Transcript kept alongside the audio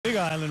Big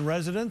Island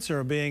residents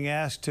are being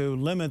asked to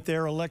limit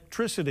their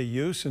electricity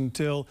use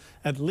until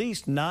at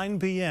least 9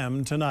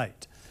 p.m.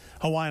 tonight.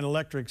 Hawaiian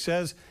Electric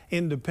says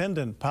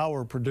independent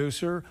power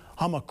producer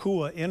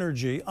Hawaiian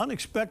Energy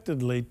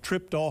unexpectedly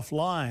tripped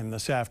offline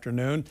this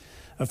afternoon.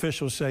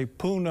 Officials say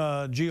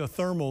Puna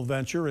geothermal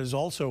venture is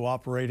also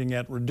operating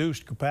at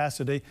reduced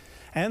capacity,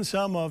 and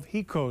some of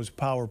HECO's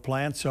power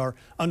plants are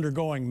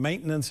undergoing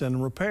maintenance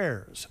and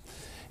repairs.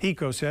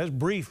 HECO says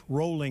brief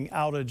rolling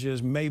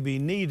outages may be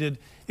needed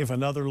if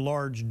another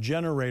large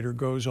generator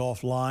goes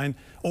offline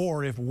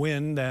or if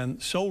wind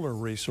and solar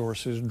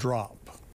resources drop.